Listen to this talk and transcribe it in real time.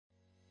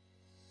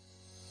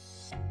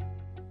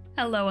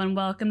Hello and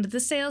welcome to the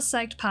Sales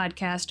Psyched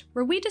podcast,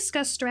 where we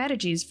discuss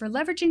strategies for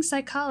leveraging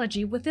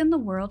psychology within the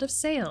world of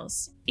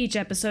sales. Each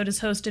episode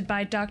is hosted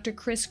by Dr.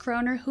 Chris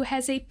Croner, who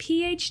has a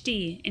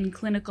PhD in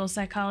clinical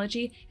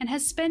psychology and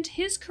has spent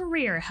his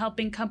career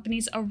helping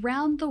companies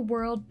around the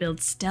world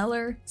build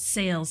stellar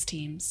sales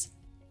teams.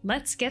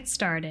 Let's get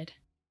started.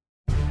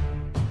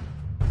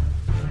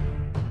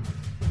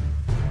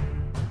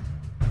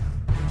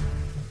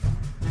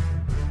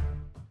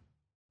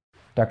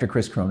 Dr.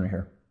 Chris Croner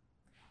here.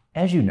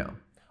 As you know,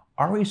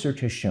 our research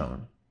has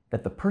shown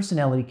that the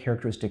personality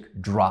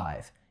characteristic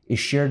drive is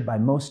shared by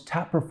most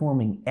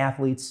top-performing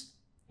athletes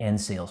and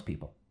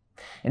salespeople.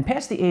 And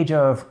past the age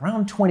of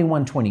around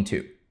 21,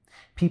 22,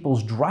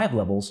 people's drive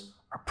levels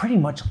are pretty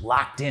much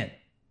locked in.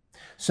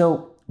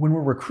 So when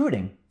we're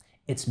recruiting,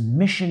 it's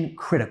mission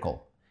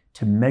critical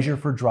to measure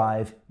for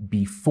drive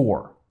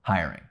before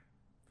hiring.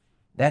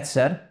 That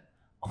said,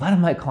 a lot of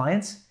my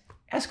clients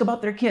ask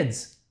about their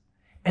kids.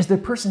 As their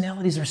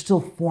personalities are still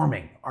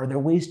forming, are there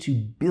ways to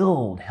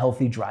build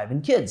healthy drive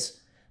in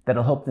kids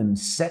that'll help them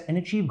set and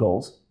achieve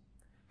goals,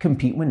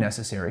 compete when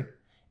necessary,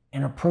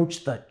 and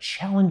approach the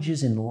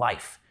challenges in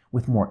life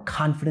with more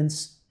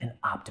confidence and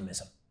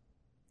optimism?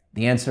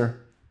 The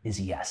answer is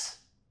yes.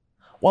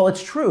 While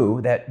it's true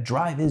that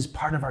drive is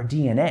part of our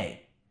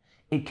DNA,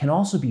 it can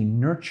also be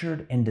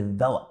nurtured and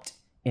developed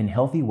in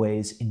healthy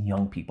ways in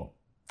young people.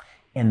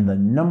 And the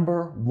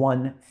number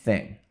one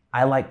thing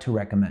I like to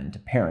recommend to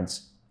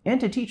parents and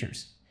to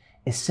teachers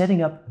is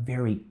setting up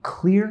very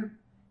clear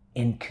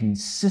and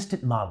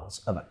consistent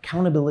models of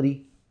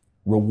accountability,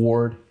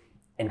 reward,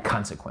 and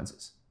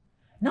consequences.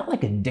 Not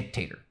like a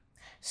dictator,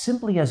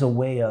 simply as a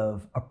way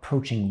of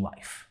approaching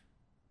life.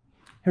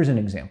 Here's an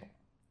example.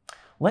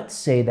 Let's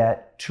say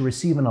that to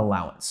receive an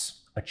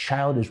allowance, a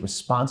child is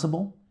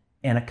responsible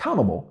and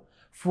accountable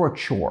for a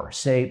chore,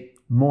 say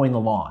mowing the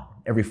lawn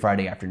every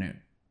Friday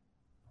afternoon.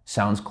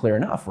 Sounds clear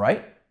enough,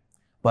 right?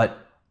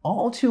 But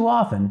all too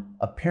often,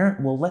 a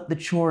parent will let the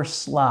chore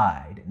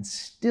slide and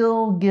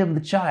still give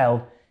the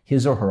child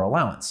his or her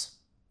allowance.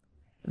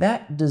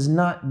 That does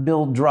not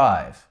build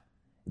drive.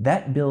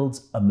 That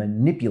builds a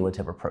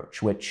manipulative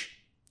approach,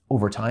 which,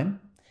 over time,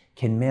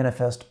 can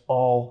manifest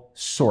all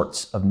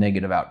sorts of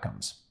negative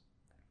outcomes.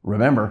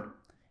 Remember,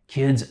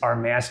 kids are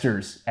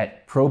masters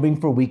at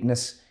probing for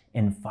weakness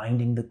and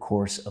finding the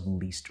course of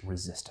least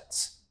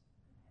resistance.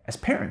 As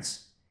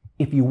parents,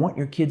 if you want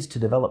your kids to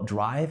develop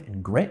drive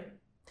and grit,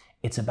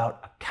 it's about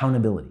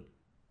accountability,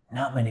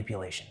 not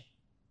manipulation.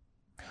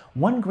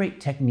 One great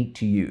technique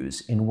to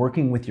use in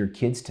working with your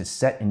kids to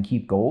set and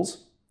keep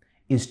goals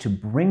is to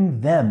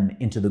bring them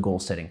into the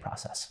goal-setting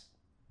process.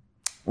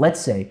 Let's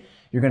say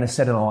you're going to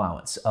set an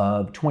allowance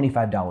of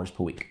 $25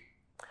 per week.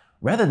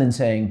 Rather than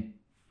saying,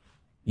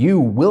 "You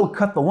will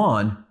cut the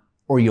lawn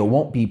or you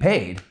won't be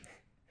paid,"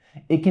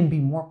 it can be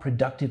more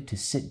productive to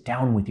sit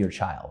down with your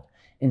child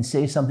and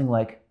say something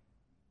like,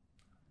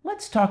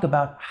 "Let's talk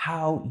about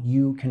how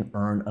you can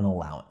earn an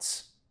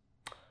allowance.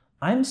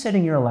 I'm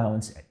setting your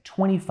allowance at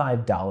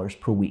 $25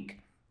 per week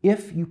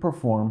if you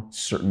perform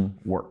certain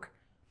work.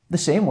 The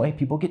same way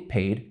people get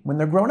paid when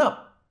they're grown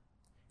up.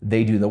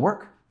 They do the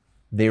work,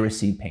 they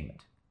receive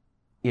payment.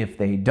 If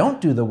they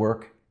don't do the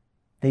work,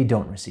 they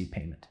don't receive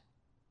payment."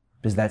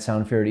 Does that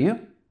sound fair to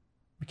you?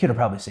 The kid will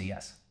probably say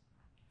yes.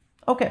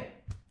 Okay,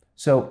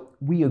 so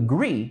we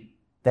agree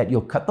that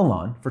you'll cut the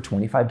lawn for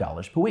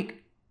 $25 per week.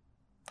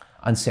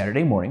 On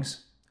Saturday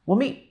mornings, we'll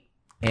meet,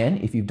 and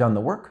if you've done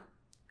the work,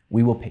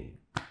 we will pay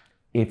you.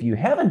 If you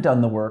haven't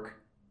done the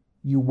work,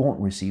 you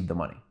won't receive the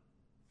money.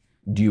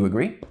 Do you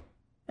agree?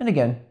 And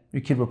again,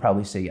 your kid will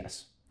probably say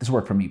yes. This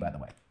worked for me, by the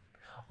way.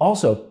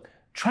 Also,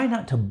 try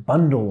not to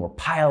bundle or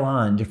pile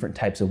on different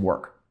types of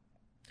work.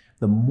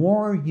 The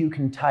more you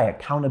can tie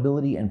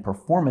accountability and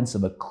performance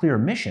of a clear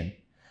mission,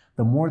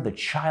 the more the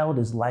child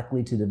is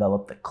likely to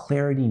develop the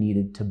clarity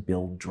needed to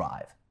build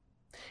drive.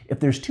 If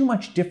there's too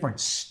much different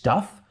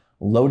stuff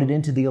loaded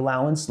into the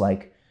allowance,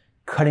 like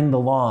cutting the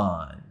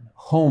lawn,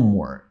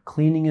 homework,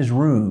 cleaning his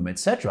room,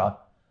 etc.,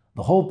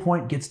 the whole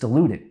point gets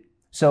diluted.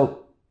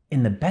 So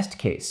in the best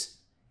case,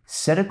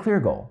 set a clear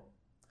goal,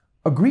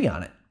 agree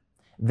on it,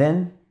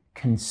 then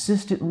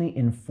consistently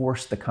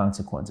enforce the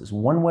consequences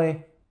one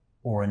way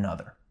or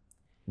another.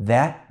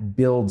 That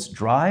builds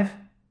drive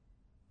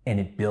and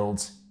it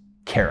builds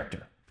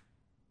character.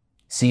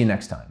 See you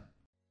next time.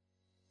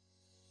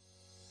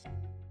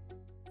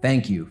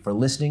 Thank you for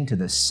listening to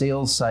the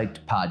Sales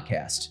Psyched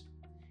podcast.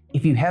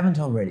 If you haven't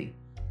already,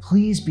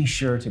 please be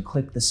sure to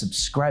click the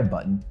subscribe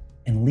button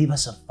and leave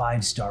us a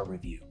 5-star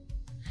review.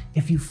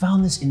 If you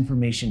found this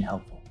information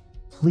helpful,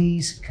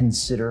 please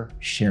consider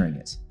sharing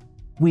it.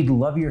 We'd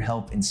love your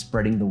help in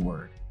spreading the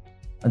word.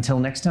 Until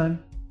next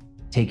time,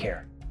 take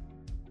care.